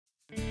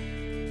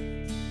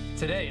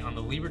Today on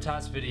the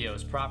Libertas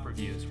videos prop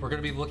reviews, we're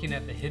going to be looking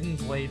at the hidden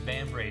blade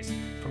Vambrace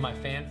from my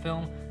fan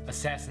film,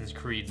 Assassin's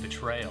Creed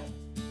Betrayal.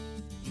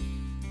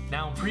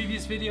 Now in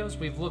previous videos,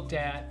 we've looked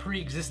at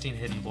pre-existing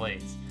hidden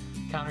blades.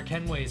 Connor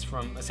Kenway's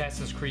from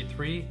Assassin's Creed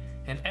 3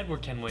 and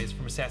Edward Kenway's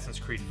from Assassin's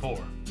Creed 4.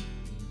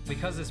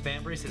 Because this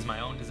Vambrace is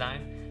my own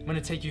design, I'm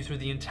going to take you through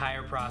the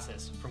entire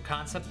process, from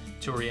concept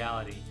to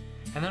reality.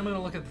 And then I'm going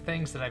to look at the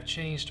things that I've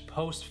changed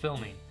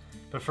post-filming.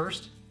 But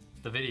first,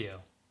 the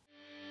video.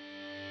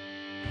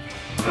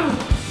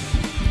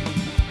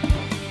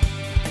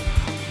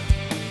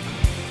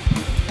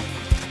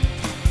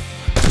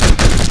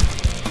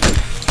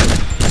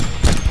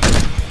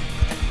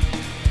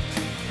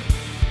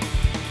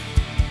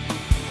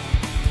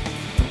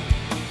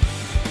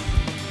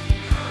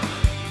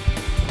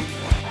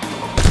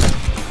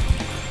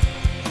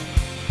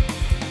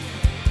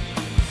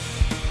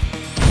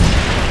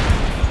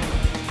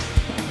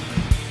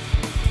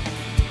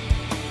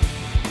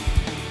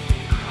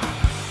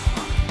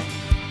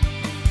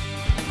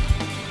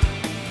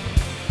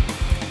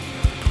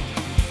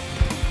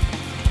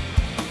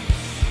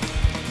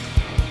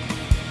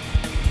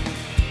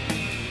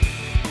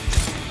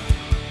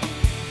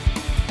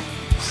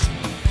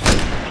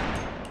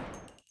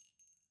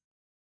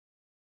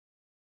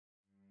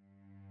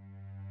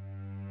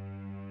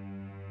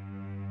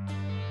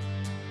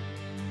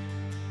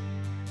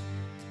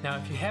 Now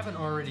if you haven't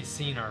already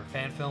seen our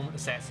fan film,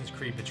 Assassin's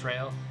Creed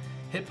Betrayal,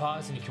 hit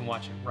pause and you can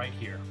watch it right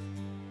here.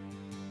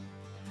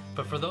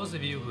 But for those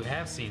of you who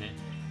have seen it,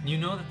 you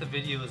know that the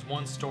video is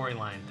one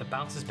storyline that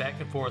bounces back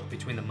and forth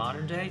between the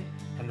modern day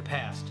and the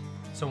past.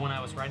 So when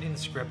I was writing the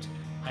script,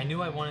 I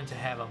knew I wanted to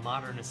have a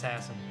modern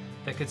assassin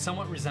that could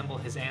somewhat resemble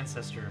his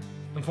ancestor.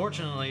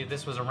 Unfortunately,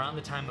 this was around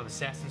the time of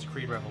Assassin's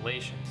Creed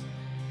Revelations,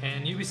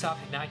 and Ubisoft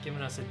had not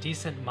given us a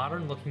decent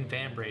modern-looking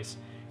Vambrace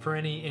for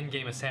any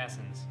in-game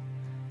assassins.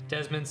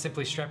 Desmond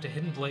simply strapped a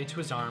hidden blade to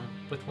his arm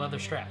with leather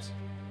straps.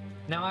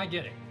 Now I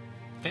get it.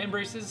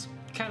 Vambraces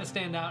kind of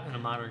stand out in a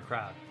modern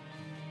crowd.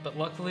 But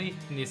luckily,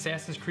 in the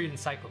Assassin's Creed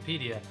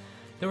Encyclopedia,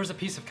 there was a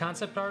piece of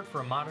concept art for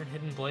a modern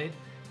hidden blade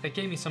that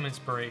gave me some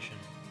inspiration.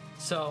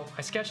 So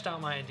I sketched out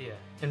my idea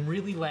and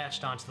really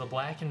latched onto the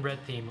black and red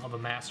theme of a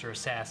master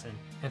assassin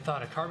and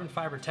thought a carbon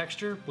fiber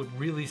texture would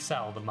really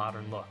sell the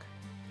modern look.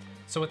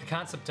 So with the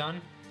concept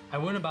done, I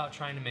went about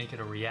trying to make it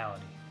a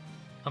reality.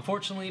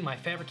 Unfortunately, my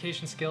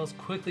fabrication skills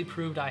quickly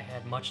proved I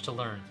had much to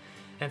learn,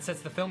 and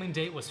since the filming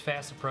date was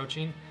fast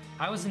approaching,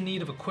 I was in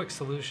need of a quick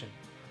solution.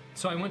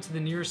 So I went to the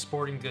nearest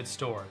sporting goods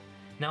store.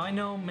 Now I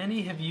know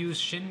many have used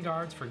shin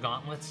guards for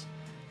gauntlets,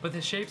 but the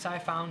shapes I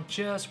found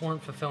just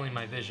weren't fulfilling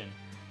my vision.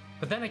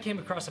 But then I came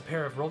across a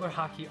pair of roller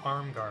hockey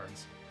arm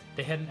guards.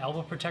 They had an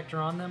elbow protector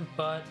on them,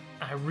 but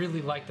I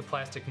really liked the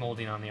plastic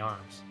molding on the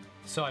arms.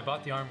 So I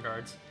bought the arm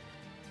guards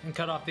and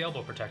cut off the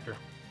elbow protector.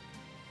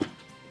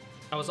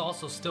 I was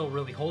also still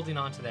really holding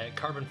on to that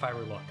carbon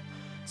fiber look,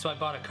 so I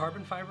bought a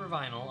carbon fiber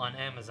vinyl on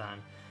Amazon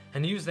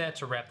and used that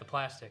to wrap the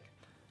plastic.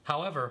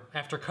 However,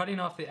 after cutting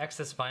off the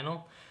excess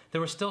vinyl,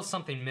 there was still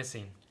something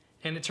missing,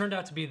 and it turned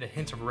out to be the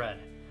hint of red.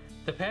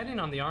 The padding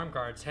on the arm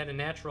guards had a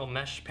natural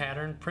mesh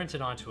pattern printed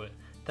onto it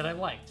that I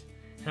liked,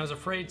 and I was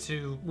afraid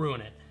to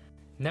ruin it.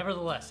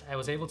 Nevertheless, I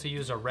was able to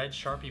use a red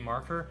Sharpie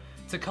marker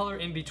to color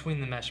in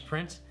between the mesh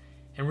print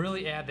and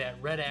really add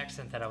that red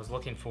accent that I was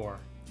looking for.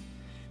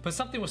 But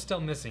something was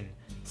still missing.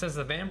 Since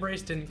the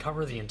Vambrace didn't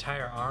cover the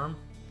entire arm,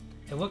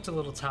 it looked a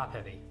little top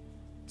heavy.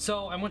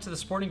 So I went to the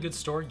sporting goods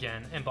store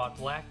again and bought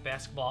black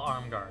basketball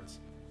arm guards.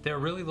 They were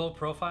really low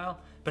profile,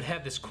 but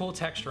had this cool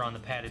texture on the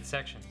padded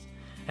sections,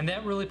 and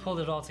that really pulled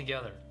it all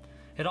together.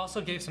 It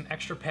also gave some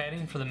extra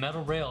padding for the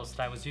metal rails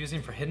that I was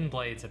using for hidden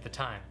blades at the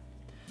time.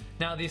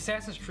 Now the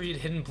Assassin's Creed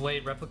hidden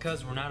blade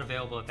replicas were not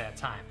available at that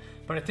time,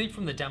 but I think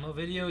from the demo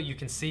video you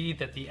can see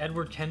that the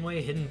Edward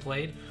Kenway hidden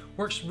blade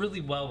works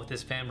really well with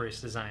this Vambrace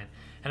design,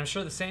 and I'm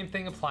sure the same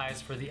thing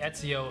applies for the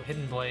Ezio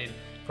hidden blade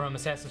from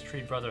Assassin's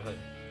Creed Brotherhood.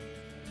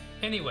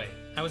 Anyway,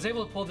 I was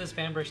able to pull this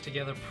Vambrace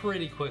together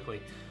pretty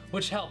quickly,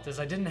 which helped as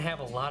I didn't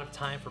have a lot of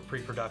time for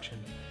pre-production.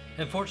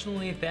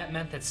 Unfortunately, that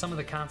meant that some of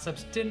the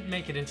concepts didn't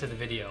make it into the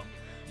video,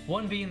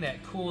 one being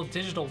that cool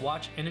digital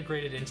watch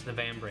integrated into the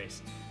Vambrace.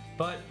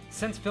 But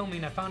since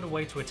filming, I found a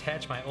way to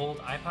attach my old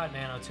iPod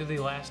Nano to the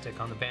elastic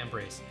on the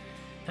Vambrace,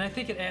 and I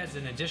think it adds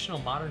an additional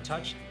modern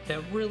touch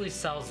that really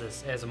sells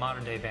this as a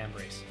modern day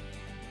Vambrace.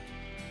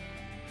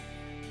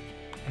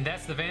 And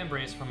that's the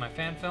Vambrace from my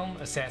fan film,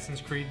 Assassin's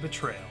Creed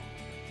Betrayal.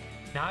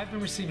 Now I've been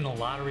receiving a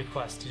lot of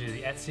requests to do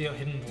the Ezio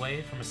hidden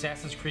blade from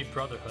Assassin's Creed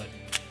Brotherhood.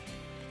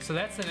 So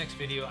that's the next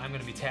video I'm going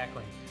to be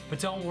tackling. But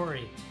don't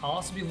worry, I'll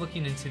also be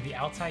looking into the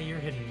Altair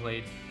hidden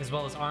blade as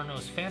well as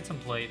Arno's phantom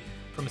blade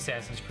from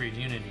Assassin's Creed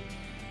Unity.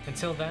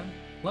 Until then,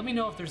 let me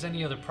know if there's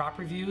any other prop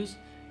reviews,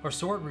 or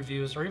sword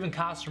reviews, or even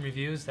costume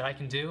reviews that I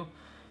can do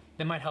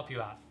that might help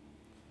you out.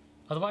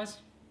 Otherwise,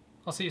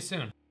 I'll see you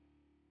soon.